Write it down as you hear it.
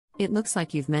It looks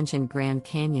like you've mentioned Grand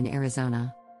Canyon,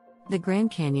 Arizona. The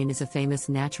Grand Canyon is a famous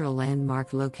natural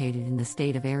landmark located in the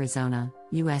state of Arizona,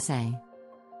 USA.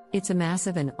 It's a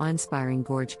massive and awe-inspiring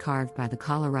gorge carved by the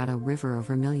Colorado River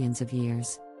over millions of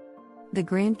years. The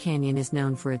Grand Canyon is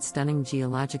known for its stunning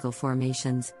geological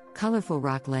formations, colorful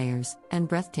rock layers, and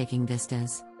breathtaking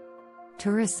vistas.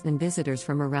 Tourists and visitors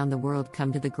from around the world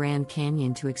come to the Grand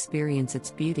Canyon to experience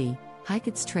its beauty, hike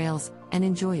its trails, and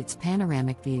enjoy its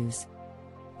panoramic views.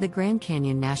 The Grand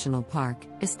Canyon National Park,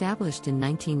 established in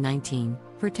 1919,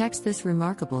 protects this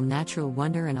remarkable natural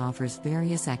wonder and offers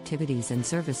various activities and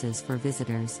services for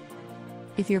visitors.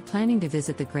 If you're planning to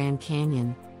visit the Grand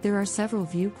Canyon, there are several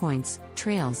viewpoints,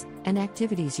 trails, and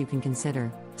activities you can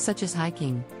consider, such as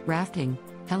hiking, rafting,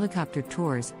 helicopter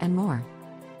tours, and more.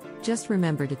 Just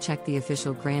remember to check the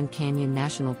official Grand Canyon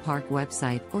National Park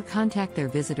website or contact their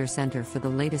visitor center for the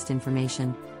latest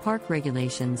information, park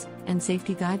regulations, and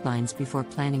safety guidelines before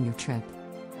planning your trip.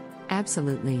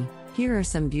 Absolutely, here are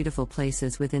some beautiful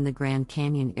places within the Grand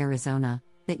Canyon, Arizona,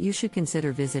 that you should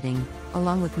consider visiting,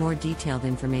 along with more detailed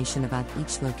information about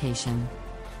each location.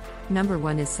 Number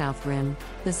 1 is South Rim.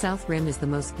 The South Rim is the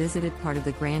most visited part of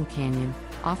the Grand Canyon,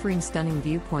 offering stunning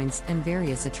viewpoints and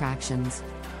various attractions.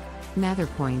 Mather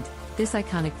Point. This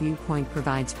iconic viewpoint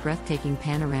provides breathtaking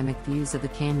panoramic views of the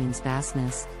canyon's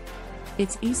vastness.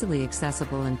 It's easily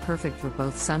accessible and perfect for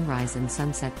both sunrise and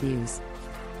sunset views.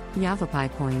 Yavapai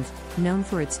Point. Known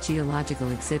for its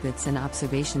geological exhibits and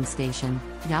observation station,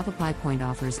 Yavapai Point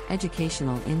offers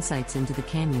educational insights into the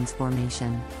canyon's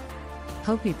formation.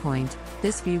 Hopi Point.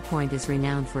 This viewpoint is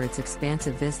renowned for its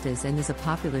expansive vistas and is a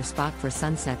popular spot for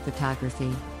sunset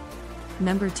photography.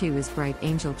 Number 2 is Bright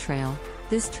Angel Trail.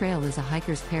 This trail is a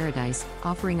hiker's paradise,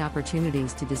 offering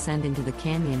opportunities to descend into the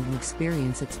canyon and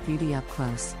experience its beauty up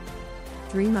close.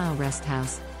 3 Mile Rest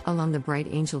House. Along the Bright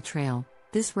Angel Trail,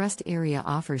 this rest area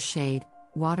offers shade,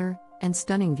 water, and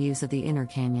stunning views of the inner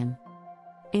canyon.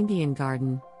 Indian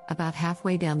Garden. About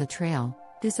halfway down the trail,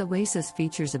 this oasis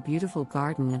features a beautiful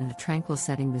garden and a tranquil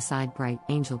setting beside Bright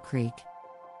Angel Creek.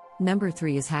 Number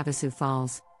 3 is Havasu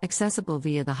Falls. Accessible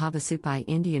via the Havasupai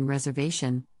Indian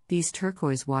Reservation, these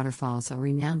turquoise waterfalls are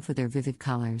renowned for their vivid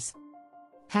colors.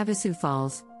 Havasu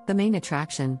Falls, the main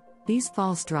attraction, these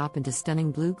falls drop into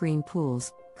stunning blue-green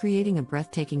pools, creating a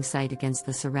breathtaking sight against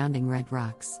the surrounding red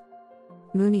rocks.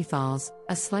 Mooney Falls.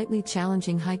 A slightly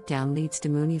challenging hike down leads to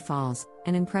Mooney Falls,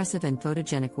 an impressive and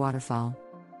photogenic waterfall.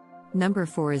 Number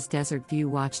 4 is Desert View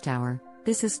Watchtower.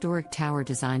 This historic tower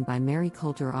designed by Mary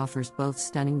Coulter offers both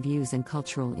stunning views and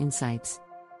cultural insights.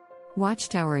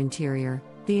 Watchtower Interior.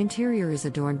 The interior is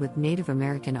adorned with Native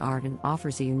American art and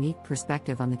offers a unique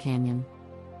perspective on the canyon.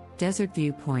 Desert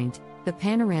View Point. The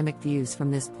panoramic views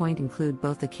from this point include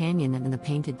both the canyon and the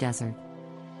painted desert.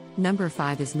 Number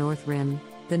 5 is North Rim.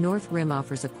 The North Rim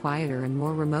offers a quieter and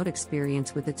more remote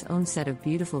experience with its own set of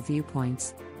beautiful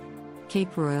viewpoints.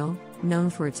 Cape Royal. Known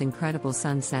for its incredible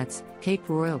sunsets, Cape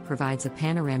Royal provides a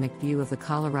panoramic view of the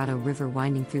Colorado River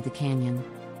winding through the canyon.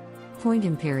 Point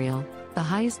Imperial. The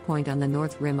highest point on the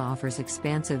North Rim offers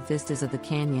expansive vistas of the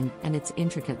canyon and its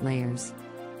intricate layers.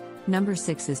 Number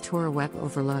 6 is Torowep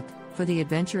Overlook. For the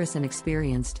adventurous and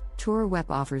experienced, Torowep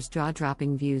offers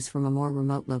jaw-dropping views from a more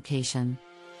remote location.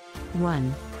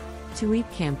 1.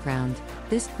 Tuip Campground.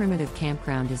 This primitive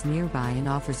campground is nearby and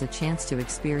offers a chance to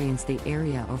experience the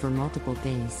area over multiple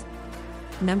days.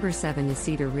 Number 7 is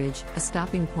Cedar Ridge, a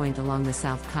stopping point along the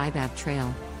South Kaibab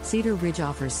Trail. Cedar Ridge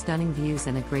offers stunning views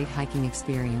and a great hiking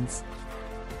experience.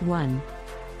 1.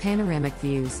 Panoramic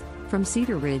views. From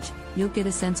Cedar Ridge, you'll get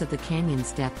a sense of the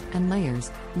canyon's depth and layers,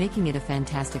 making it a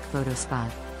fantastic photo spot.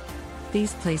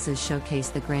 These places showcase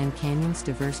the Grand Canyon's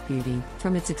diverse beauty,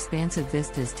 from its expansive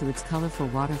vistas to its colorful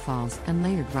waterfalls and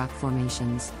layered rock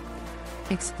formations.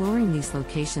 Exploring these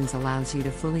locations allows you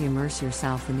to fully immerse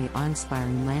yourself in the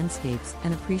awe-inspiring landscapes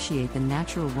and appreciate the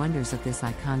natural wonders of this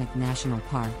iconic national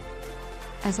park.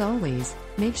 As always,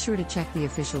 make sure to check the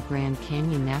official Grand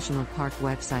Canyon National Park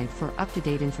website for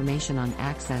up-to-date information on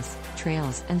access,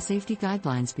 trails, and safety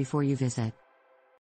guidelines before you visit.